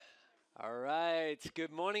All right.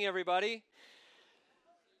 Good morning, everybody.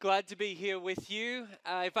 Glad to be here with you.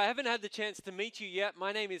 If I haven't had the chance to meet you yet,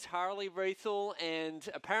 my name is Harley Rethel, and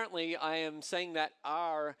apparently I am saying that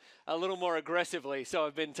R a little more aggressively, so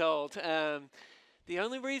I've been told. The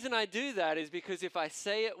only reason I do that is because if I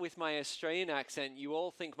say it with my Australian accent, you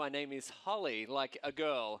all think my name is Holly, like a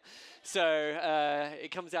girl. So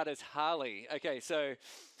it comes out as Harley. Okay, so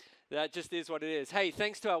that just is what it is. Hey,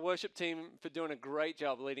 thanks to our worship team for doing a great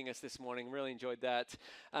job leading us this morning. Really enjoyed that.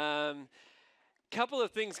 Couple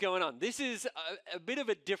of things going on. This is a bit of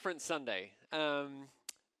a different Sunday.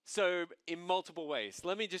 So, in multiple ways.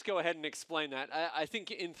 Let me just go ahead and explain that. I think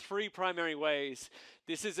in three primary ways,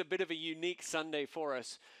 this is a bit of a unique Sunday for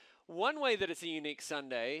us. One way that it's a unique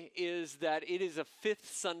Sunday is that it is a fifth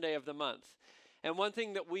Sunday of the month. And one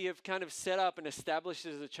thing that we have kind of set up and established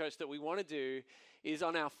as a church that we want to do is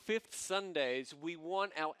on our fifth Sundays, we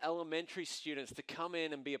want our elementary students to come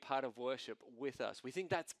in and be a part of worship with us. We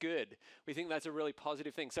think that's good. We think that's a really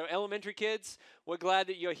positive thing. So, elementary kids, we're glad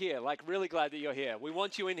that you're here, like, really glad that you're here. We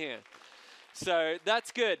want you in here. So,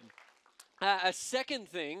 that's good. A second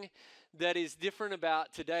thing that is different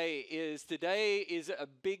about today is a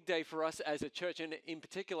big day for us as a church, and in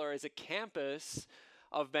particular as a campus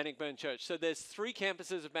of Bannockburn Church. So there's three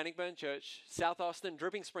campuses of Bannockburn Church: South Austin,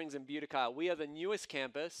 Dripping Springs, and Butakail. We are the newest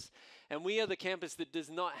campus, and we are the campus that does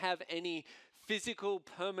not have any physical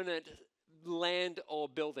permanent land or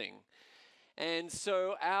building. And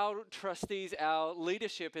so our trustees, our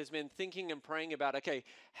leadership has been thinking and praying about, okay,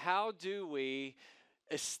 how do we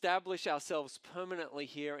establish ourselves permanently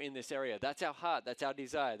here in this area? That's our heart, that's our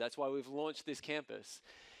desire. That's why we've launched this campus.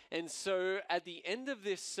 And so at the end of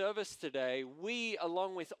this service today, we,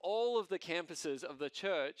 along with all of the campuses of the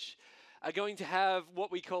church, are going to have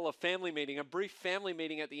what we call a family meeting, a brief family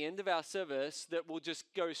meeting at the end of our service that we'll just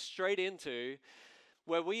go straight into,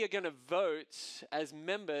 where we are going to vote as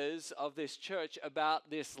members of this church about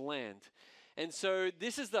this land. And so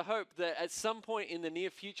this is the hope that at some point in the near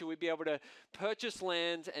future, we'd be able to purchase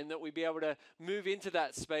land and that we'd be able to move into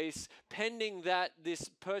that space, pending that this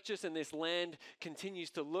purchase and this land continues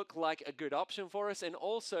to look like a good option for us. And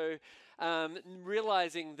also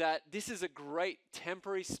realizing that this is a great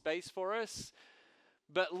temporary space for us.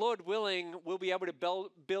 But Lord willing, we'll be able to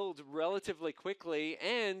build relatively quickly.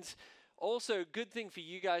 And also, good thing for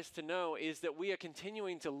you guys to know is that we are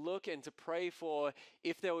continuing to look and to pray for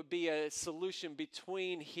if there would be a solution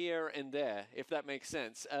between here and there, if that makes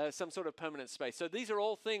sense, some sort of permanent space. So these are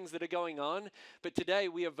all things that are going on, but today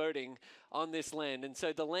we are voting on this land. And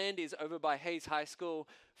so the land is over by Hayes High School,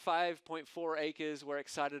 5.4 acres. We're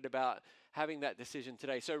excited about having that decision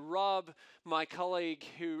today. So Rob, my colleague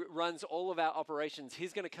who runs all of our operations,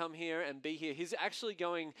 he's going to come here and be here. He's actually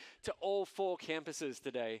going to all four campuses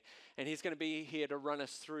today, and he's going to be here to run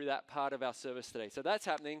us through that part of our service today. So that's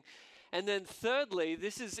happening. And then thirdly,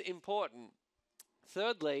 this is important.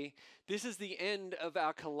 Thirdly, this is the end of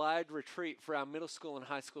our Collide retreat for our middle school and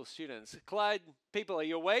high school students. Collide people, are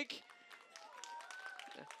you awake?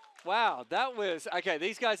 Wow, that was, okay,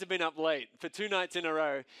 these guys have been up late for 2 nights in a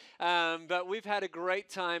row, but we've had a great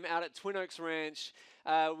time out at Twin Oaks Ranch.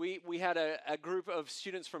 We had a group of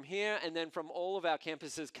students from here and then from all of our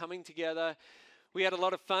campuses coming together. We had a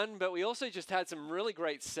lot of fun, but we also just had some really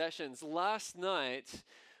great sessions. Last night,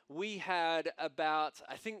 we had about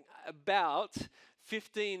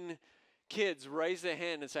 15 kids raise their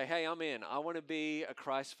hand and say, hey, I'm in. I want to be a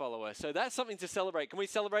Christ follower. So that's something to celebrate. Can we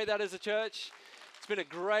celebrate that as a church? It's been a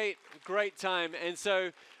great, great time. And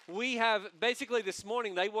so we have, basically this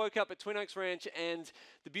morning, they woke up at Twin Oaks Ranch and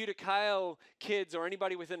the Butakail kids or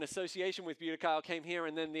anybody with an association with Butakail came here,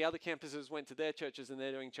 and then the other campuses went to their churches and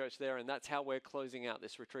they're doing church there, and that's how we're closing out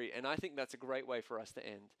this retreat. And I think that's a great way for us to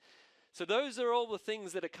end. So those are all the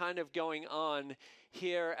things that are kind of going on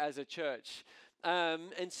here as a church.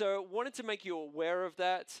 And so wanted to make you aware of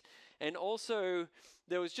that. And also,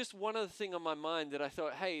 there was just one other thing on my mind that I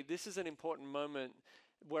thought, hey, this is an important moment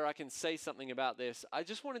where I can say something about this. I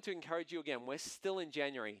just wanted to encourage you again. We're still in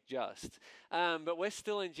January, but we're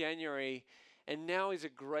still in January, and now is a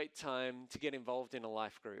great time to get involved in a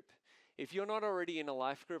life group. If you're not already in a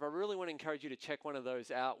life group, I really want to encourage you to check one of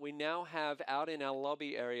those out. We now have out in our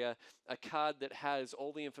lobby area a card that has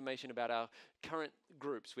all the information about our current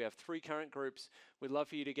groups. We have 3 current groups. We'd love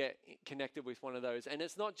for you to get connected with one of those. And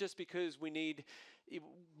it's not just because we need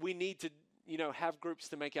to, have groups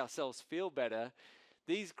to make ourselves feel better.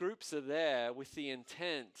 These groups are there with the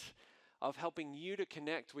intent of helping you to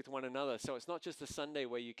connect with one another. So it's not just a Sunday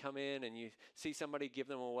where you come in and you see somebody, give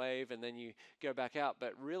them a wave, and then you go back out,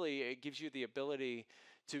 but really it gives you the ability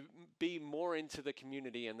to be more into the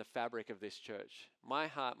community and the fabric of this church. My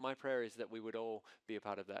heart, my prayer is that we would all be a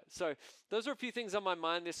part of that. So those are a few things on my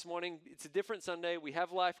mind this morning. It's a different Sunday. We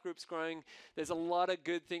have life groups growing. There's a lot of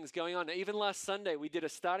good things going on. Even last Sunday, we did a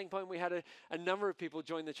starting point. We had a number of people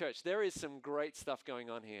join the church. There is some great stuff going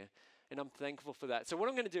on here, and I'm thankful for that. So what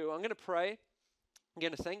I'm going to do, I'm going to pray. I'm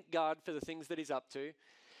going to thank God for the things that he's up to.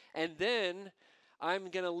 And then I'm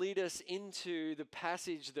going to lead us into the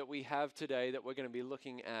passage that we have today that we're going to be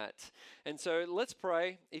looking at. And so let's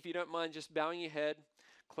pray. If you don't mind just bowing your head,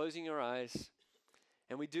 closing your eyes.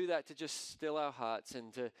 And we do that to just still our hearts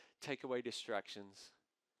and to take away distractions.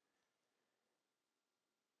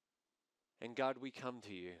 And God, we come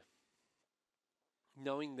to you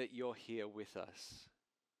knowing that you're here with us.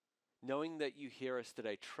 Knowing that you hear us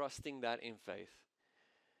today, trusting that in faith.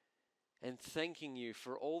 And thanking you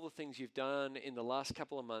for all the things you've done in the last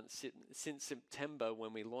couple of months since September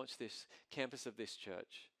when we launched this campus of this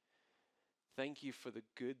church. Thank you for the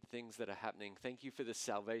good things that are happening. Thank you for the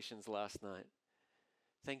salvations last night.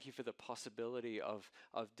 Thank you for the possibility of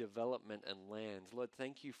development and land. Lord,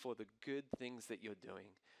 thank you for the good things that you're doing.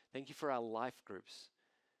 Thank you for our life groups.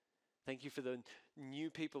 Thank you for the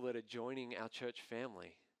new people that are joining our church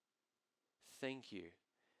family. Thank you.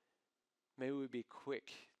 May we be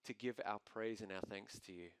quick to give our praise and our thanks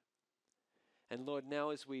to you. And Lord, now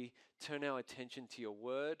as we turn our attention to your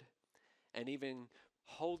word and even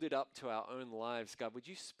hold it up to our own lives, God, would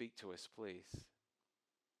you speak to us, please?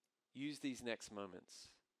 Use these next moments.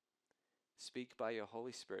 Speak by your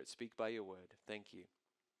Holy Spirit. Speak by your word. Thank you.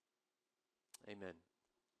 Amen.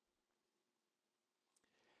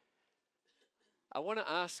 I want to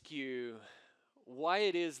ask you why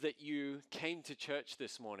it is that you came to church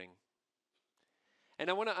this morning. And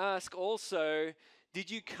I want to ask also, did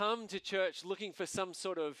you come to church looking for some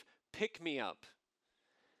sort of pick-me-up?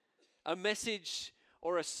 A message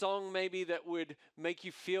or a song maybe that would make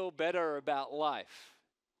you feel better about life?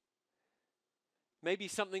 Maybe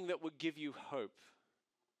something that would give you hope?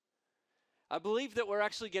 I believe that we're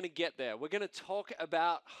actually going to get there. We're going to talk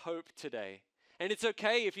about hope today. And it's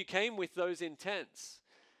okay if you came with those intents.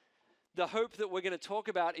 The hope that we're going to talk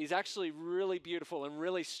about is actually really beautiful and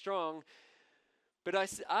really strong. But I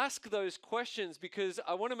ask those questions because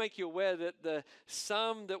I want to make you aware that the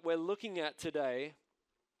psalm that we're looking at today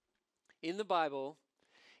in the Bible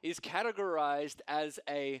is categorized as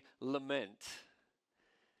a lament.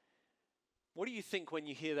 What do you think when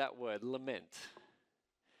you hear that word, lament?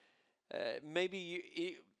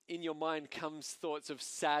 Maybe in your mind comes thoughts of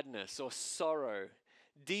sadness or sorrow,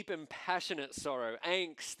 deep and passionate sorrow,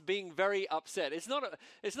 angst, being very upset. It's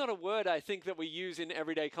not a word I think that we use in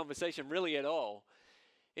everyday conversation really at all.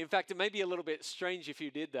 In fact, it may be a little bit strange if you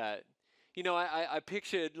did that. You know, I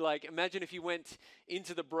pictured, like, imagine if you went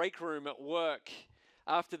into the break room at work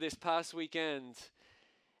after this past weekend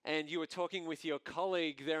and you were talking with your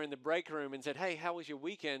colleague there in the break room and said, hey, how was your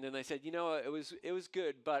weekend? And they said, you know, it was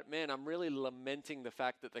good, but man, I'm really lamenting the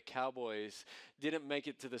fact that the Cowboys didn't make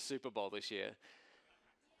it to the Super Bowl this year.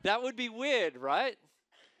 That would be weird, right?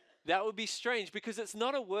 That would be strange because it's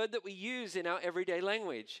not a word that we use in our everyday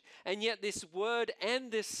language. And yet this word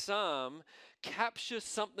and this psalm capture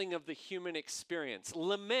something of the human experience.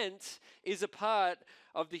 Lament is a part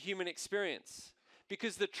of the human experience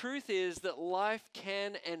because the truth is that life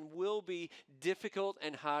can and will be difficult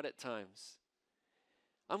and hard at times.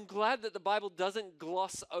 I'm glad that the Bible doesn't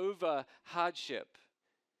gloss over hardship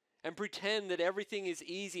and pretend that everything is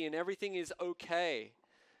easy and everything is okay.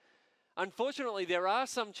 Unfortunately, there are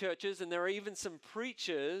some churches and there are even some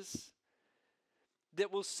preachers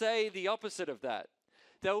that will say the opposite of that.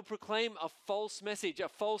 They will proclaim a false message, a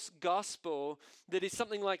false gospel that is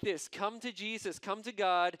something like this. Come to Jesus, come to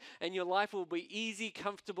God, and your life will be easy,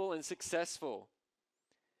 comfortable, and successful.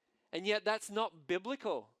 And yet that's not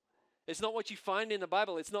biblical. It's not what you find in the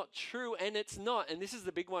Bible. It's not true, and it's not, and this is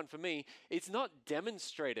the big one for me, it's not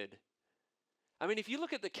demonstrated. I mean, if you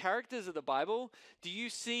look at the characters of the Bible, do you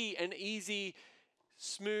see an easy,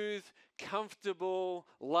 smooth, comfortable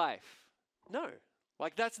life? No.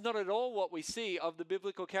 Like, that's not at all what we see of the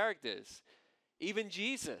biblical characters. Even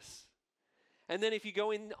Jesus. And then if you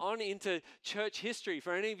go on into church history,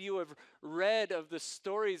 for any of you who have read of the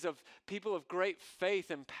stories of people of great faith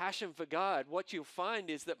and passion for God, what you'll find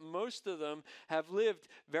is that most of them have lived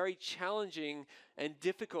very challenging and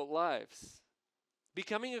difficult lives.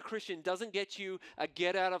 Becoming a Christian doesn't get you a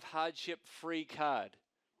get-out-of-hardship-free card.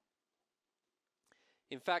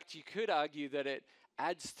 In fact, you could argue that it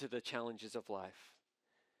adds to the challenges of life.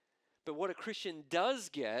 But what a Christian does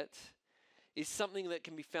get is something that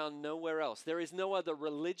can be found nowhere else. There is no other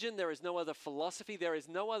religion, there is no other philosophy, there is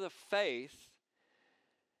no other faith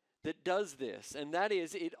that does this, and that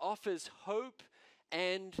is it offers hope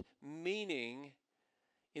and meaning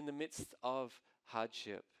in the midst of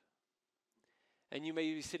hardship. And you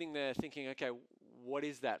may be sitting there thinking, okay, what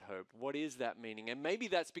is that hope? What is that meaning? And maybe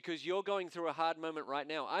that's because you're going through a hard moment right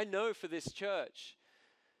now. I know for this church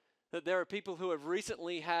that there are people who have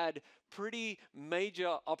recently had pretty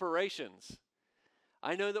major operations.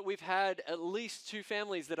 I know that we've had at least 2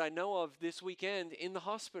 families that I know of this weekend in the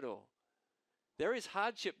hospital. There is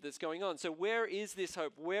hardship that's going on. So where is this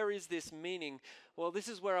hope? Where is this meaning? Well, this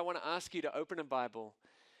is where I want to ask you to open a Bible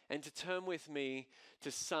and to turn with me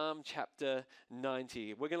to Psalm chapter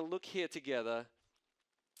 90. We're going to look here together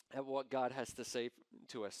at what God has to say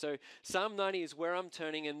to us. So Psalm 90 is where I'm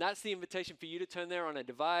turning, and that's the invitation for you to turn there on a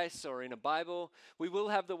device or in a Bible. We will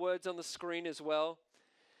have the words on the screen as well.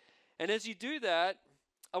 And as you do that,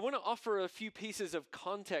 I want to offer a few pieces of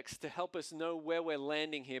context to help us know where we're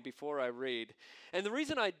landing here before I read. And the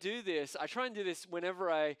reason I do this, I try and do this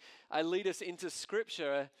whenever I lead us into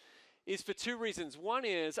Scripture, is for 2 reasons. One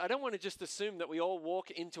is I don't want to just assume that we all walk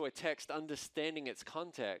into a text understanding its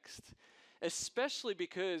context, especially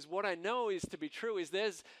because what I know is to be true is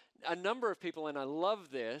there's a number of people, and I love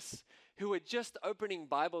this, who are just opening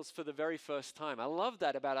Bibles for the very first time. I love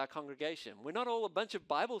that about our congregation. We're not all a bunch of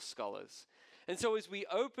Bible scholars. And so as we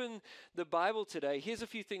open the Bible today, here's a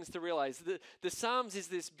few things to realize. The Psalms is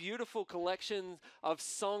this beautiful collection of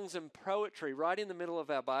songs and poetry right in the middle of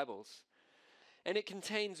our Bibles. And it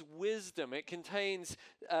contains wisdom, it contains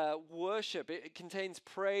worship, it contains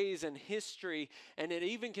praise and history, and it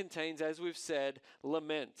even contains, as we've said,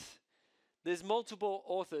 lament. There's multiple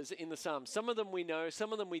authors in the Psalms. Some of them we know,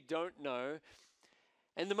 some of them we don't know.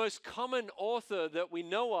 And the most common author that we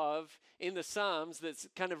know of in the Psalms that's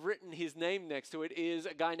kind of written his name next to it is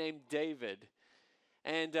a guy named David.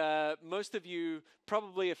 And most of you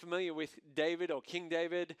probably are familiar with David or King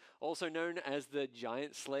David, also known as the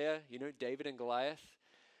giant slayer, you know, David and Goliath.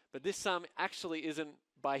 But this psalm actually isn't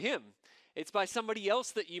by him. It's by somebody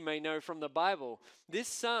else that you may know from the Bible. This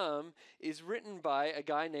psalm is written by a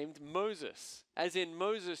guy named Moses, as in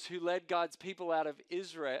Moses who led God's people out of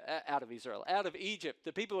Egypt,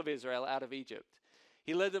 the people of Israel out of Egypt.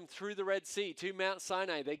 He led them through the Red Sea to Mount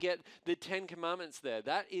Sinai. They get the 10 Commandments there.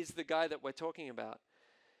 That is the guy that we're talking about.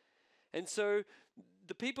 And so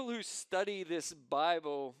the people who study this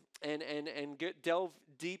Bible and delve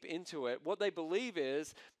deep into it, what they believe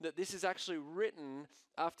is that this is actually written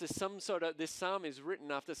after this psalm is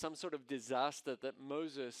written after some sort of disaster that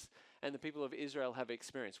Moses and the people of Israel have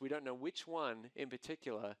experienced. We don't know which one in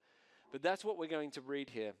particular, but that's what we're going to read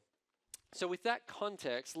here. So with that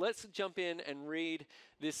context, let's jump in and read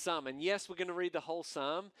this psalm. And yes, we're going to read the whole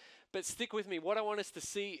psalm, but stick with me. What I want us to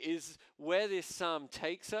see is where this psalm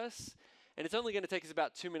takes us. And it's only going to take us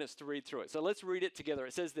about 2 minutes to read through it. So let's read it together.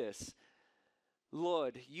 It says this: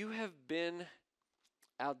 Lord, you have been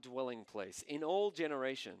our dwelling place in all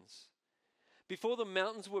generations. Before the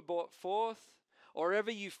mountains were brought forth, or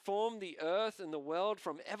ever you formed the earth and the world,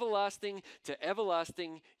 from everlasting to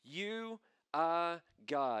everlasting, you are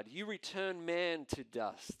God. You return man to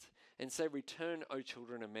dust and say, return, O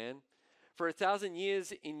children of man. For 1,000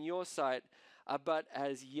 years in your sight are but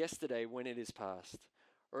as yesterday when it is past,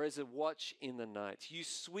 or as a watch in the night. You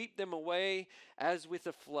sweep them away as with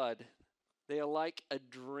a flood. They are like a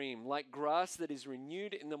dream, like grass that is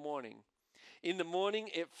renewed in the morning. In the morning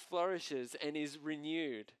it flourishes and is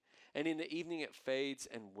renewed, and in the evening it fades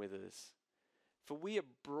and withers. For we are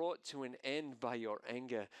brought to an end by your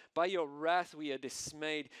anger. By your wrath we are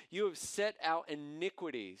dismayed. You have set our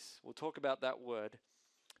iniquities, we'll talk about that word,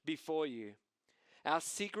 before you, our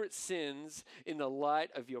secret sins in the light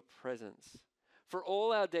of your presence. For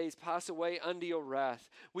all our days pass away under your wrath.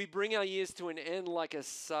 We bring our years to an end like a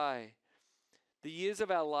sigh. The years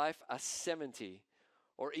of our life are 70,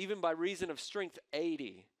 or even by reason of strength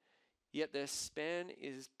 80. Yet their span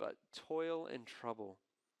is but toil and trouble.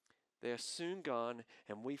 They are soon gone,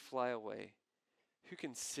 and we fly away. Who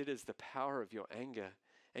considers the power of your anger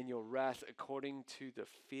and your wrath according to the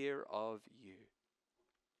fear of you?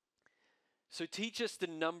 So teach us to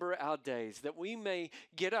number our days, that we may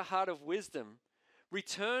get a heart of wisdom.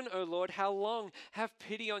 Return, O Lord, how long? Have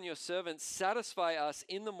pity on your servants. Satisfy us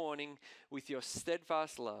in the morning with your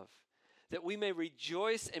steadfast love, that we may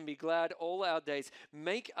rejoice and be glad all our days.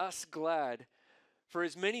 Make us glad for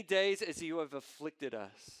as many days as you have afflicted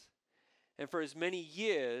us, and for as many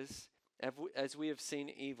years as we have seen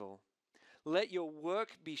evil. Let your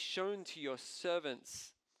work be shown to your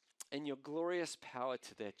servants, and your glorious power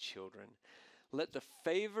to their children. Let the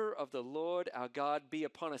favor of the Lord our God be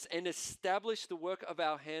upon us, and establish the work of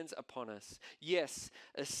our hands upon us. Yes,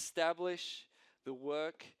 establish the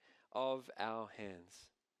work of our hands.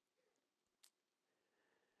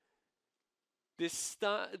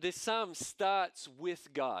 This psalm starts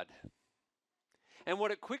with God. And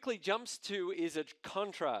what it quickly jumps to is a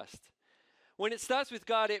contrast. When it starts with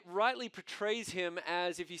God, it rightly portrays him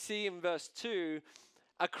as, if you see in verse 2,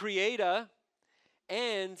 a creator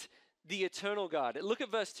and the eternal God. Look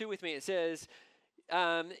at verse 2 with me. It says,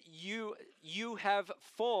 you have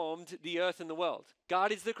formed the earth and the world.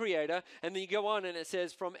 God is the creator. And then you go on and it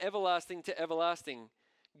says, from everlasting to everlasting.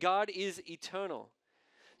 God is eternal.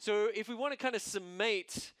 So if we want to kind of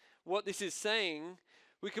summate what this is saying,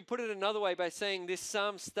 we could put it another way by saying this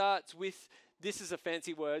psalm starts with, this is a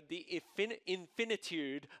fancy word, the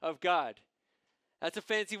infinitude of God. That's a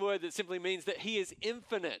fancy word that simply means that he is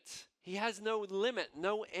infinite. He has no limit,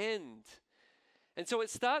 no end. And so it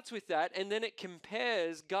starts with that, and then it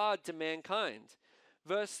compares God to mankind.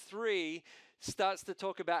 Verse 3 starts to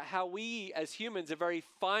talk about how we as humans are very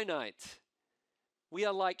finite. We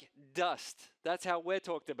are like dust. That's how we're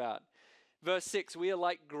talked about. Verse 6, we are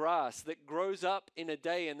like grass that grows up in a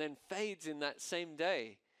day and then fades in that same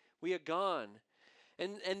day. We are gone.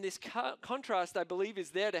 And this contrast, I believe, is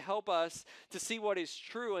there to help us to see what is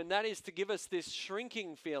true, and that is to give us this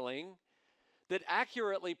shrinking feeling that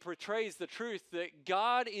accurately portrays the truth that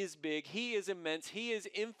God is big, he is immense, he is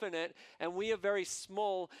infinite, and we are very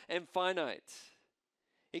small and finite.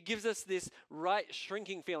 It gives us this right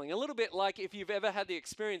shrinking feeling, a little bit like if you've ever had the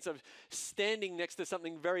experience of standing next to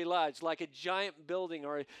something very large, like a giant building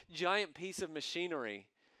or a giant piece of machinery.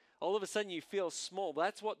 All of a sudden you feel small.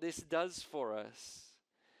 That's what this does for us.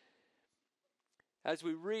 As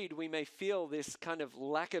we read, we may feel this kind of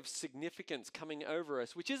lack of significance coming over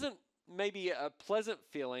us, which isn't maybe a pleasant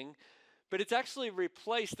feeling, but it's actually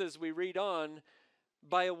replaced as we read on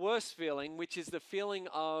by a worse feeling, which is the feeling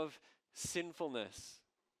of sinfulness.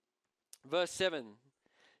 Verse 7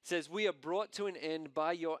 says, we are brought to an end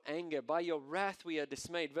by your anger. By your wrath we are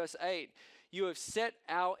dismayed. Verse 8, you have set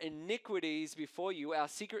our iniquities before you, our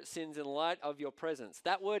secret sins in light of your presence.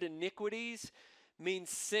 That word iniquities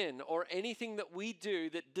means sin or anything that we do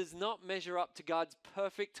that does not measure up to God's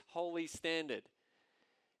perfect holy standard.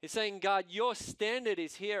 It's saying, God, your standard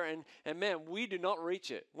is here and man, we do not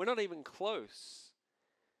reach it. We're not even close.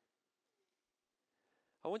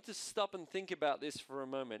 I want to stop and think about this for a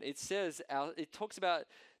moment. It says, it talks about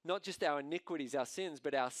not just our iniquities, our sins,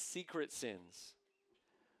 but our secret sins.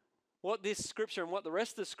 What this scripture and what the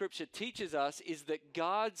rest of the scripture teaches us is that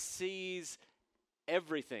God sees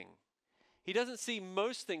everything. He doesn't see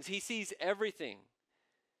most things, he sees everything.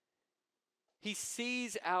 He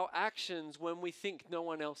sees our actions when we think no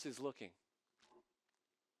one else is looking.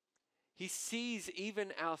 He sees even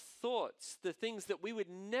our thoughts, the things that we would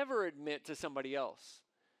never admit to somebody else.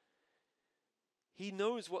 He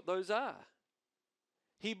knows what those are.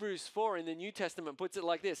 Hebrews 4 in the New Testament puts it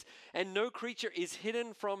like this, and no creature is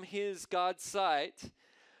hidden from his God's sight,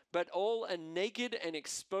 but all are naked and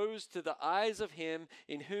exposed to the eyes of him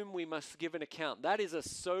in whom we must give an account. That is a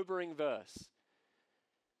sobering verse.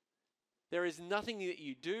 There is nothing that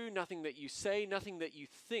you do, nothing that you say, nothing that you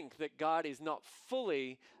think that God is not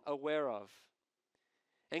fully aware of.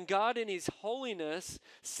 And God in his holiness,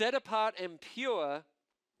 set apart and pure,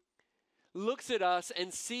 looks at us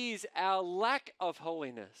and sees our lack of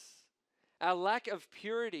holiness, our lack of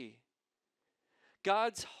purity.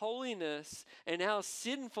 God's holiness and our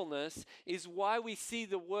sinfulness is why we see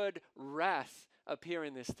the word wrath appear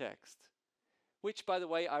in this text. Which, by the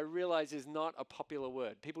way, I realize is not a popular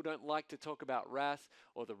word. People don't like to talk about wrath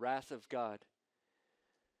or the wrath of God.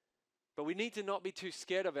 But we need to not be too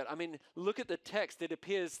scared of it. I mean, look at the text. It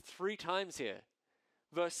appears 3 times here.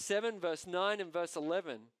 Verse 7, verse 9, and verse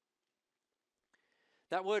 11.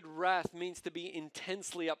 That word wrath means to be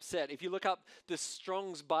intensely upset. If you look up the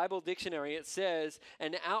Strong's Bible Dictionary, it says,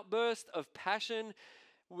 an outburst of passion,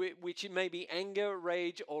 which it may be anger,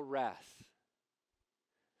 rage, or wrath.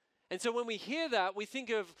 And so when we hear that, we think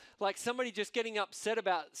of like somebody just getting upset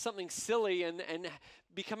about something silly and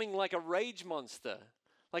becoming like a rage monster.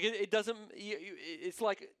 Like it's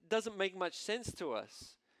like it doesn't make much sense to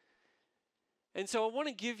us. And so I want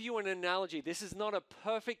to give you an analogy. This is not a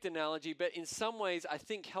perfect analogy, but in some ways I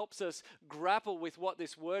think helps us grapple with what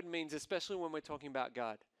this word means, especially when we're talking about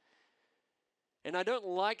God. And I don't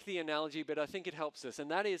like the analogy, but I think it helps us. And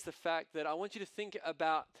that is the fact that I want you to think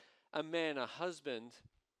about a man, a husband,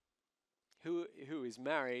 who is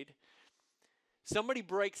married. Somebody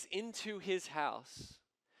breaks into his house,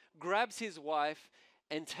 grabs his wife,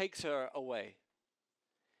 and takes her away.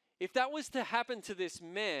 If that was to happen to this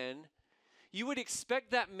man, you would expect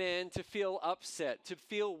that man to feel upset, to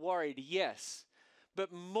feel worried, yes.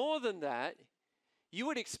 But more than that, you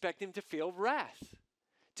would expect him to feel wrath,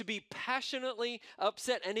 to be passionately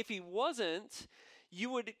upset. And if he wasn't, you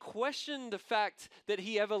would question the fact that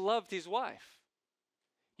he ever loved his wife.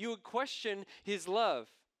 You would question his love.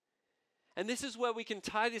 And this is where we can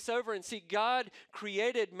tie this over and see God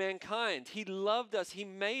created mankind. He loved us. He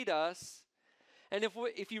made us. And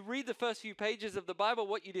if you read the first few pages of the Bible,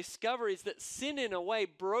 what you discover is that sin in a way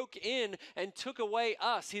broke in and took away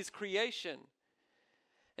us, his creation.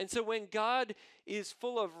 And so when God is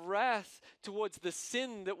full of wrath towards the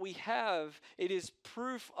sin that we have, it is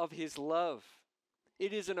proof of his love.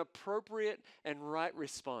 It is an appropriate and right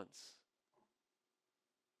response.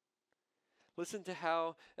 Listen to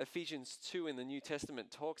how Ephesians 2 in the New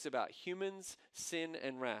Testament talks about humans, sin,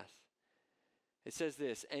 and wrath. It says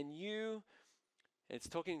this, and you, it's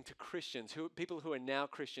talking to Christians, people who are now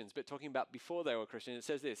Christians, but talking about before they were Christians. It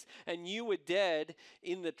says this, and you were dead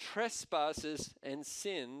in the trespasses and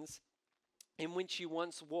sins in which you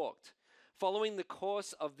once walked, following the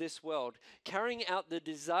course of this world, carrying out the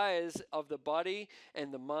desires of the body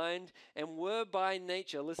and the mind, and were by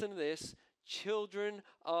nature, listen to this, children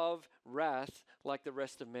of wrath like the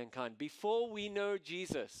rest of mankind. Before we know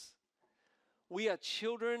Jesus, we are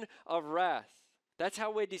children of wrath. That's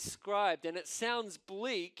how we're described, and it sounds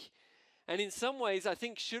bleak, and in some ways I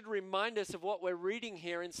think should remind us of what we're reading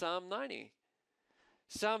here in Psalm 90.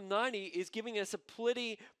 Psalm 90 is giving us a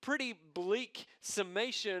pretty bleak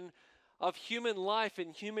summation of human life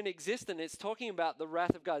and human existence. It's talking about the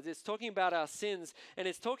wrath of God. It's talking about our sins. And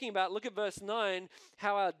it's talking about, look at verse 9,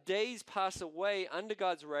 how our days pass away under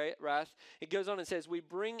God's wrath. It goes on and says, we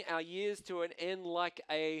bring our years to an end like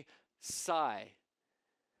a sigh.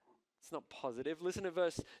 It's not positive. Listen to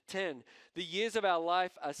verse 10. The years of our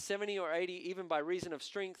life are 70 or 80, even by reason of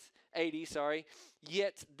strength, 80,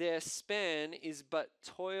 yet their span is but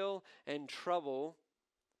toil and trouble.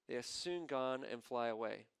 They are soon gone and fly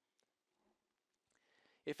away.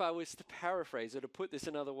 If I was to paraphrase or to put this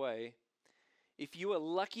another way, if you are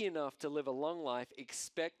lucky enough to live a long life,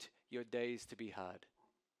 expect your days to be hard.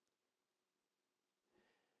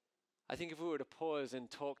 I think if we were to pause and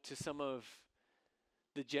talk to some of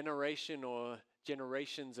the generation or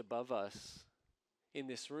generations above us in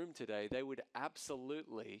this room today, they would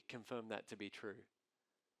absolutely confirm that to be true.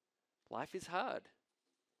 Life is hard.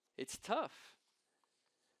 It's tough.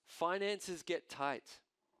 Finances get tight.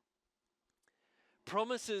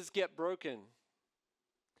 Promises get broken.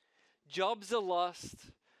 Jobs are lost.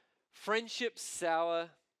 Friendships sour.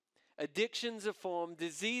 Addictions are formed.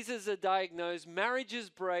 Diseases are diagnosed. Marriages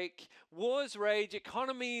break. Wars rage.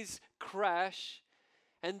 Economies crash.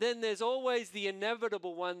 And then there's always the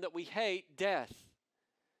inevitable one that we hate, death.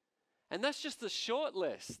 And that's just the short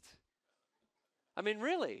list. I mean,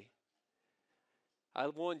 really. I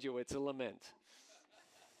warned you, it's a lament.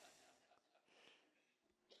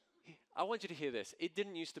 I want you to hear this. It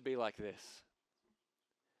didn't used to be like this.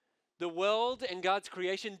 The world and God's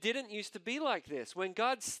creation didn't used to be like this. When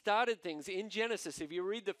God started things in Genesis, if you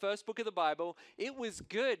read the first book of the Bible, it was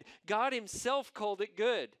good. God himself called it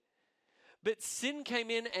good. But sin came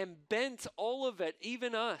in and bent all of it,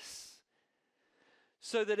 even us.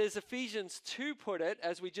 So that as Ephesians 2 put it,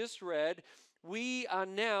 as we just read, we are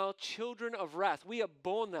now children of wrath. We are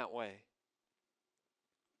born that way.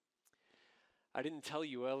 I didn't tell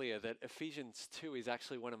you earlier that Ephesians 2 is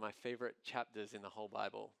actually one of my favorite chapters in the whole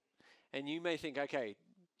Bible. And you may think, okay,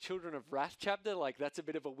 children of wrath chapter, like that's a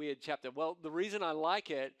bit of a weird chapter. Well, the reason I like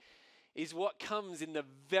it is what comes in the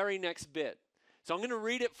very next bit. So I'm going to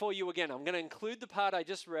read it for you again. I'm going to include the part I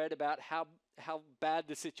just read about how bad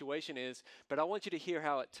the situation is, but I want you to hear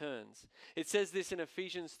how it turns. It says this in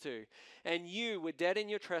Ephesians 2, and you were dead in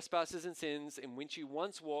your trespasses and sins in which you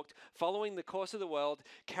once walked, following the course of the world,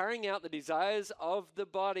 carrying out the desires of the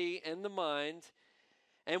body and the mind,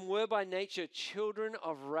 and were by nature children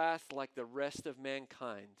of wrath like the rest of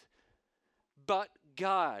mankind. But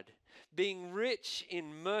God, being rich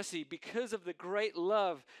in mercy because of the great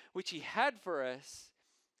love which he had for us,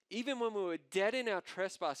 even when we were dead in our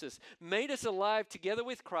trespasses, made us alive together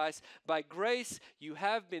with Christ. By grace you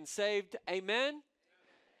have been saved. Amen?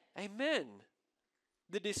 Amen.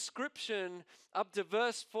 The description up to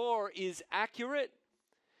verse 4 is accurate.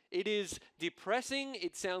 It is depressing.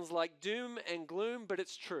 It sounds like doom and gloom, but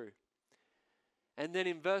it's true. And then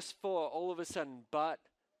in verse 4, all of a sudden, but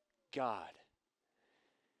God.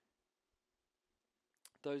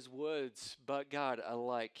 Those words, but God, are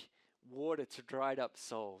like water to dried up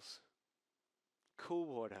souls. Cool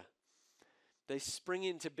water. They spring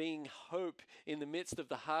into being hope in the midst of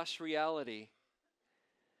the harsh reality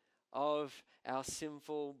of our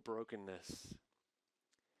sinful brokenness.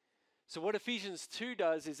 So what Ephesians 2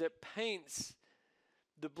 does is it paints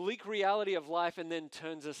the bleak reality of life and then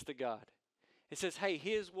turns us to God. It says, hey,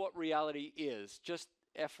 here's what reality is, just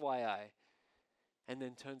FYI, and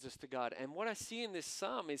then turns us to God. And what I see in this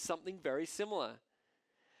psalm is something very similar.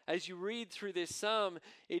 As you read through this psalm,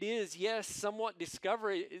 it is, yes, somewhat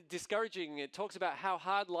discouraging. It talks about how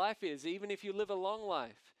hard life is, even if you live a long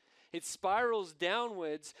life. It spirals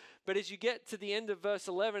downwards, but as you get to the end of verse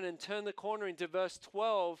 11 and turn the corner into verse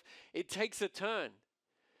 12, it takes a turn.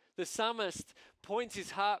 The psalmist points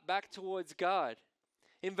his heart back towards God.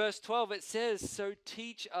 In verse 12 it says, so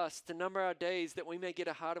teach us to number our days that we may get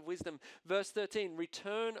a heart of wisdom. Verse 13,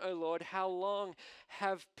 return, O Lord, how long?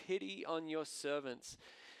 Have pity on your servants.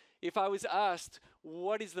 If I was asked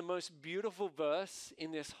what is the most beautiful verse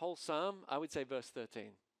in this whole psalm, I would say verse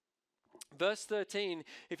 13. Verse 13,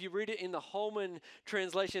 if you read it in the Holman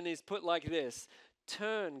translation, is put like this: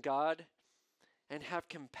 turn, God, and have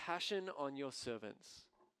compassion on your servants.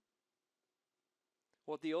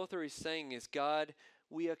 What the author is saying is, God,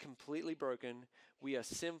 we are completely broken, we are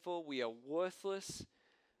sinful, we are worthless,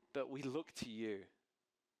 but we look to you.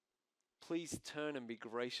 Please turn and be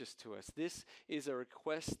gracious to us. This is a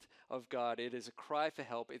request of God. It is a cry for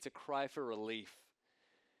help. It's a cry for relief.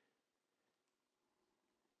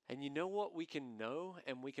 And you know what we can know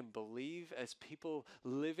and we can believe as people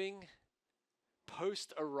living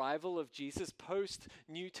post-arrival of Jesus,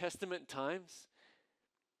 post-New Testament times?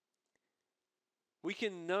 We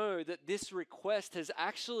can know that this request has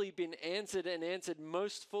actually been answered, and answered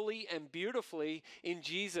most fully and beautifully in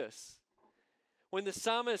Jesus. When the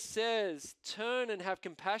psalmist says, turn and have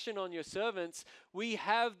compassion on your servants, we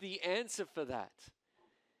have the answer for that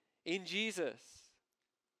in Jesus.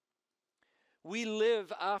 We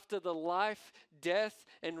live after the life, death,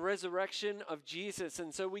 and resurrection of Jesus,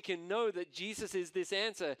 and so we can know that Jesus is this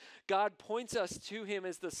answer. God points us to him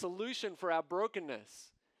as the solution for our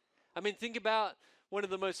brokenness. I mean, think about one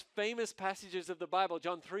of the most famous passages of the Bible,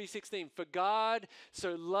 John 3:16. For God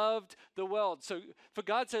so loved the world. For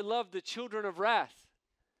God so loved the children of wrath,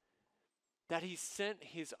 that he sent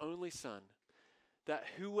his only Son, that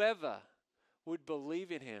whoever would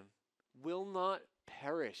believe in him will not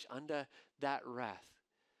perish under that wrath,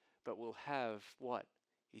 but will have what?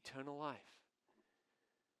 Eternal life.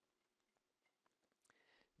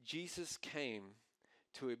 Jesus came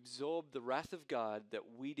to absorb the wrath of God that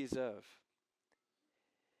we deserve,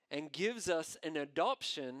 and gives us an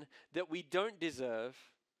adoption that we don't deserve.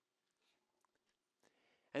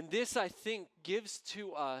 And this, I think, gives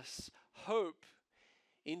to us hope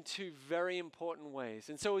in two very important ways.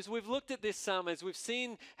 And so as we've looked at this psalm, as we've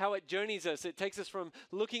seen how it journeys us, it takes us from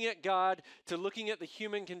looking at God to looking at the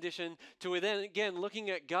human condition to then again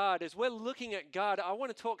looking at God. As we're looking at God, I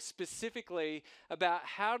want to talk specifically about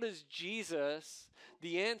how does Jesus,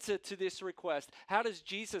 the answer to this request, how does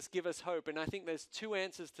Jesus give us hope? And I think there's two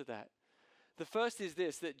answers to that. The first is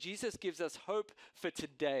this, that Jesus gives us hope for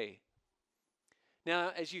today.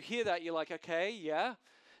 Now, as you hear that, you're like, okay, yeah,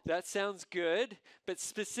 that sounds good, but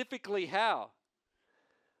specifically how?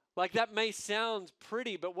 Like, that may sound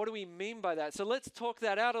pretty, but what do we mean by that? So let's talk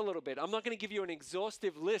that out a little bit. I'm not going to give you an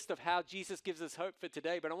exhaustive list of how Jesus gives us hope for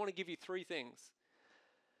today, but I want to give you three things.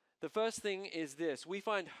 The first thing is this: we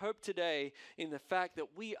find hope today in the fact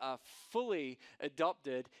that we are fully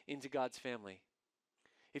adopted into God's family.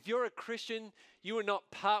 If you're a Christian, you are not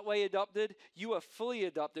partway adopted. You are fully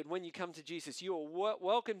adopted when you come to Jesus. You are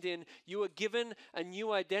welcomed in. You are given a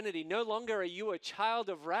new identity. No longer are you a child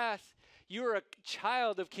of wrath. You are a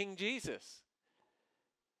child of King Jesus.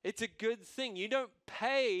 It's a good thing. You don't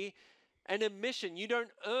pay an admission. You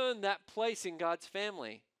don't earn that place in God's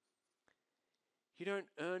family. You don't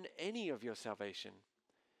earn any of your salvation.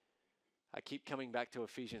 I keep coming back to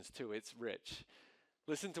Ephesians 2. It's rich.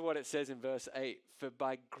 Listen to what it says in verse 8. For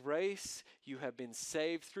by grace you have been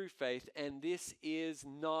saved through faith, and this is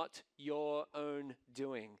not your own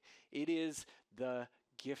doing. It is the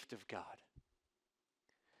gift of God.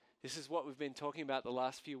 This is what we've been talking about the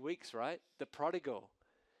last few weeks, right? The prodigal.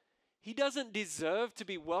 He doesn't deserve to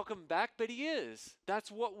be welcomed back, but he is.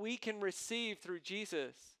 That's what we can receive through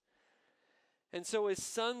Jesus. And so as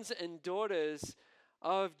sons and daughters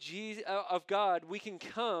of God, we can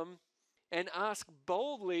come and ask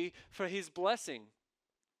boldly for his blessing.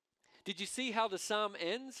 Did you see how the psalm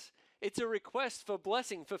ends? It's a request for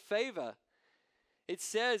blessing, for favor. It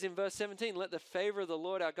says in verse 17, let the favor of the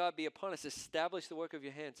Lord our God be upon us, establish the work of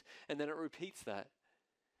your hands. And then it repeats that.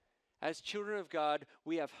 As children of God,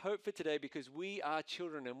 we have hope for today because we are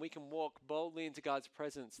children and we can walk boldly into God's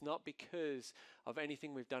presence, not because of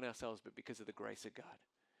anything we've done ourselves, but because of the grace of God.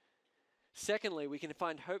 Secondly, we can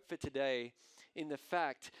find hope for today in the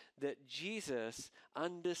fact that Jesus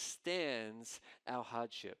understands our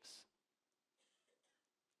hardships.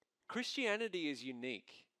 Christianity is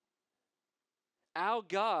unique. Our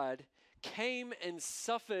God came and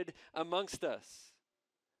suffered amongst us.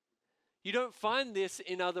 You don't find this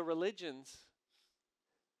in other religions.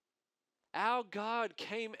 Our God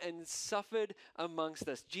came and suffered amongst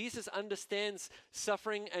us. Jesus understands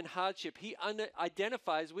suffering and hardship. He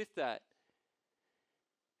identifies with that.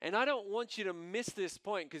 And I don't want you to miss this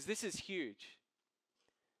point because this is huge.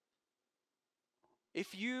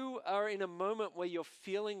 If you are in a moment where you're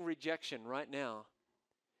feeling rejection right now,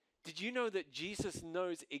 did you know that Jesus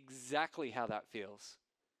knows exactly how that feels?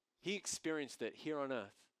 He experienced it here on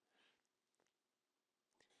earth.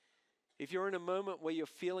 If you're in a moment where you're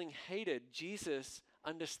feeling hated, Jesus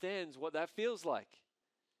understands what that feels like.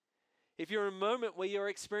 If you're in a moment where you're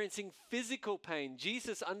experiencing physical pain,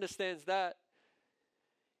 Jesus understands that.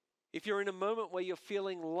 If you're in a moment where you're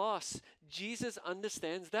feeling loss, Jesus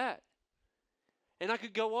understands that. And I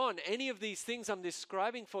could go on. Any of these things I'm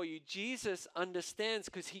describing for you, Jesus understands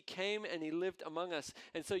because he came and he lived among us.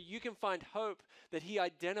 And so you can find hope that he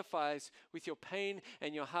identifies with your pain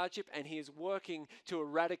and your hardship, and he is working to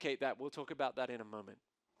eradicate that. We'll talk about that in a moment.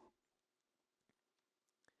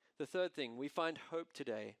 The third thing, we find hope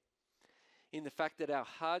today in the fact that our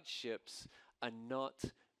hardships are not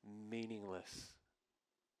meaningless.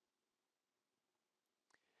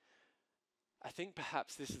 I think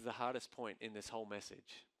perhaps this is the hardest point in this whole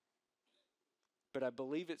message, but I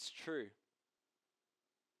believe it's true.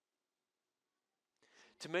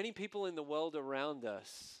 To many people in the world around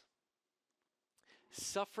us,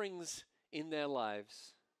 sufferings in their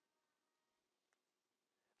lives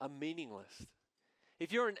are meaningless.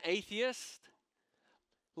 If you're an atheist,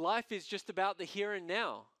 life is just about the here and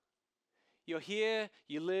now. You're here,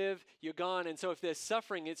 you live, you're gone. And so if there's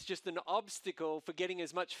suffering, it's just an obstacle for getting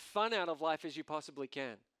as much fun out of life as you possibly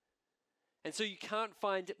can. And so you can't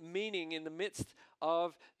find meaning in the midst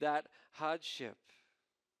of that hardship.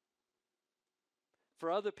 For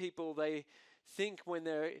other people, they think when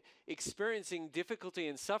they're experiencing difficulty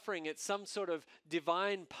and suffering, it's some sort of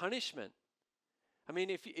divine punishment. I mean,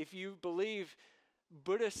 if you believe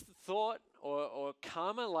Buddhist thought or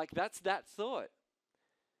karma, like that's that thought.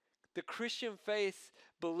 The Christian faith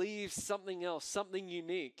believes something else, something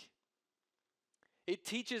unique. It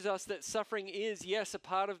teaches us that suffering is, yes, a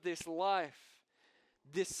part of this life,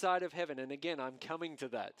 this side of heaven. And again, I'm coming to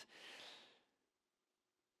that.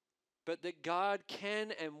 But that God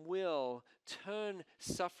can and will turn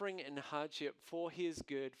suffering and hardship for his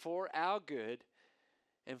good, for our good,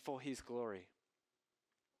 and for his glory.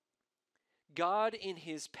 God, in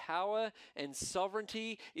his power and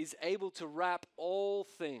sovereignty, is able to wrap all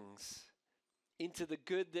things into the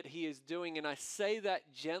good that he is doing. And I say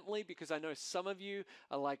that gently because I know some of you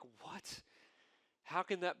are like, what? How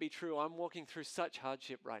can that be true? I'm walking through such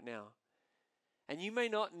hardship right now. And you may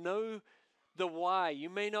not know the why. You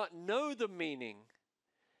may not know the meaning.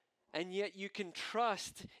 And yet you can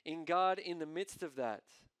trust in God in the midst of that.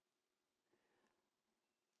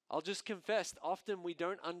 I'll just confess, often we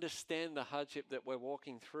don't understand the hardship that we're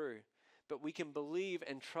walking through, but we can believe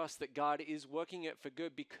and trust that God is working it for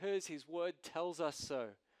good because his word tells us so.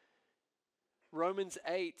 Romans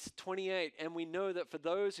 8:28, and we know that for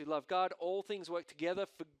those who love God, all things work together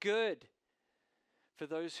for good, for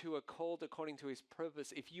those who are called according to his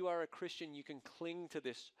purpose. If you are a Christian, you can cling to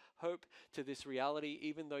this hope, to this reality,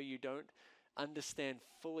 even though you don't understand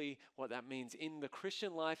fully what that means. In the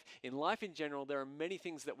Christian life, in life in general, there are many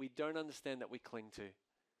things that we don't understand that we cling to.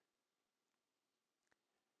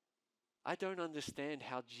 I don't understand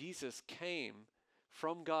how Jesus came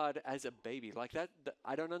from God as a baby. Like that,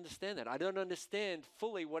 I don't understand that. I don't understand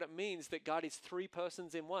fully what it means that God is three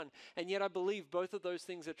persons in one. And yet I believe both of those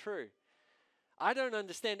things are true. I don't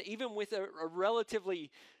understand, even with a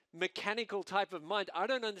relatively mechanical type of mind, I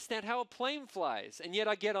don't understand how a plane flies. And yet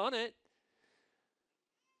I get on it.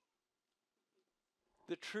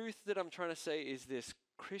 The truth that I'm trying to say is this: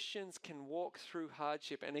 Christians can walk through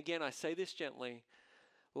hardship, and again, I say this gently,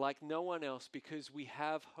 like no one else, because we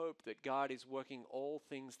have hope that God is working all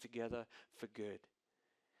things together for good.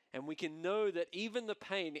 And we can know that even the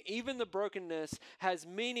pain, even the brokenness has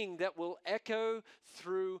meaning that will echo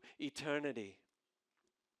through eternity.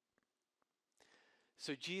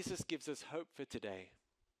 So Jesus gives us hope for today.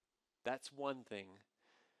 That's one thing.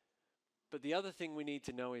 But the other thing we need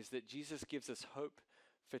to know is that Jesus gives us hope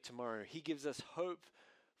for tomorrow. He gives us hope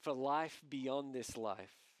for life beyond this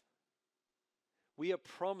life. We are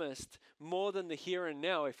promised more than the here and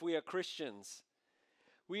now if we are Christians.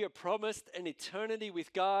 We are promised an eternity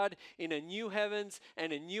with God in a new heavens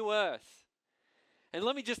and a new earth. And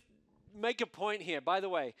let me just make a point here. By the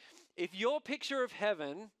way, if your picture of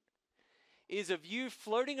heaven is of you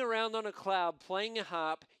floating around on a cloud playing a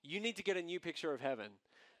harp, you need to get a new picture of heaven.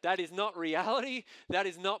 That is not reality. That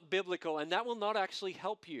is not biblical. And that will not actually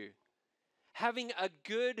help you. Having a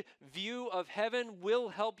good view of heaven will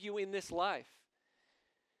help you in this life.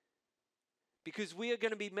 Because we are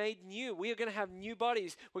going to be made new. We are going to have new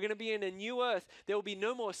bodies. We're going to be in a new earth. There will be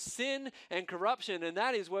no more sin and corruption. And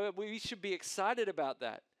that is where we should be excited about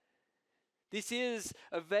that. This is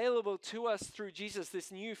available to us through Jesus,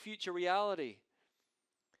 this new future reality.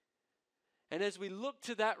 And as we look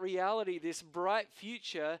to that reality, this bright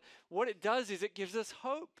future, what it does is it gives us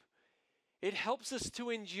hope. It helps us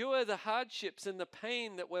to endure the hardships and the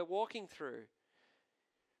pain that we're walking through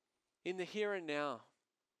in the here and now.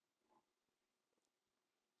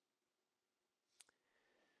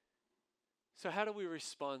 So how do we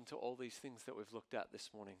respond to all these things that we've looked at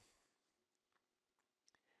this morning?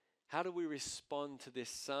 How do we respond to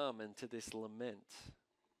this psalm and to this lament?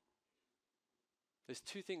 There's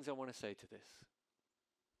two things I want to say to this.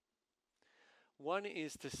 One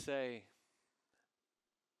is to say,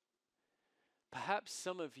 perhaps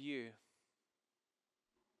some of you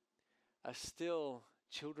are still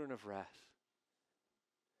children of wrath.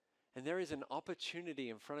 And there is an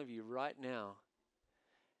opportunity in front of you right now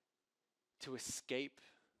to escape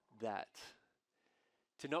that.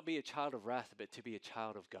 To not be a child of wrath, but to be a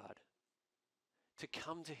child of God. To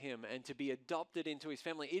come to Him and to be adopted into His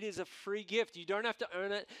family. It is a free gift. You don't have to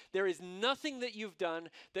earn it. There is nothing that you've done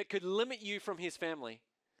that could limit you from His family.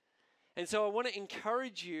 And so I want to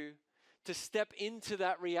encourage you to step into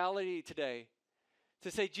that reality today. To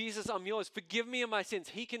say, Jesus, I'm yours. Forgive me of my sins.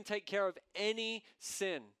 He can take care of any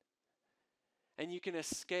sin. And you can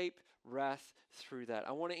escape wrath through that.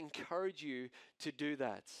 I want to encourage you to do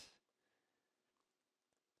that.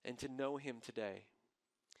 And to know Him today.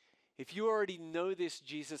 If you already know this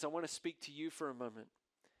Jesus, I want to speak to you for a moment.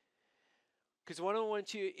 Because what I want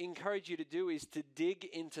to encourage you to do is to dig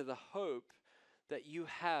into the hope that you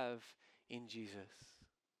have in Jesus.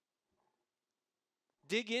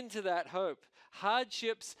 Dig into that hope.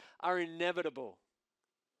 Hardships are inevitable.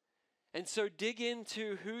 And so dig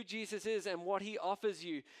into who Jesus is and what He offers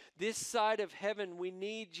you. This side of heaven, we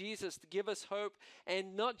need Jesus to give us hope,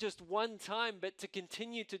 and not just one time, but to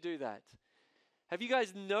continue to do that. Have you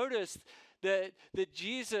guys noticed that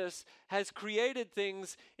Jesus has created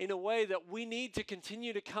things in a way that we need to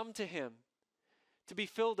continue to come to Him, to be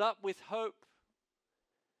filled up with hope,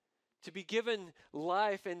 to be given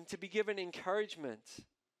life and to be given encouragement?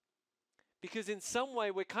 Because in some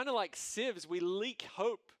way, we're kind of like sieves. We leak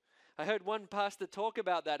hope. I heard one pastor talk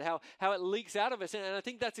about that, how it leaks out of us. And I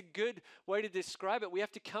think that's a good way to describe it. We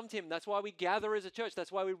have to come to Him. That's why we gather as a church.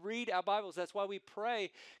 That's why we read our Bibles. That's why we pray,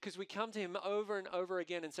 because we come to Him over and over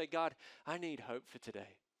again and say, God, I need hope for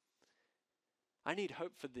today. I need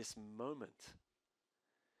hope for this moment.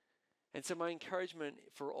 And so my encouragement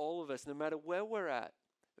for all of us, no matter where we're at,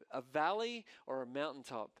 a valley or a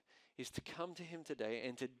mountaintop, is to come to Him today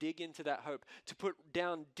and to dig into that hope, to put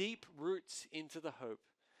down deep roots into the hope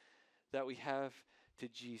that we have to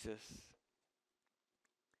Jesus.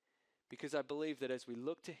 Because I believe that as we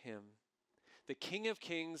look to Him, the King of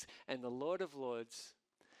Kings and the Lord of Lords,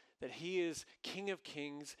 that He is King of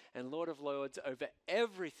Kings and Lord of Lords over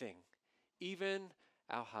everything, even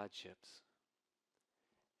our hardships.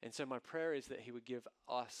 And so my prayer is that He would give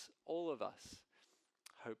us, all of us,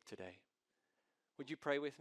 hope today. Would you pray with me?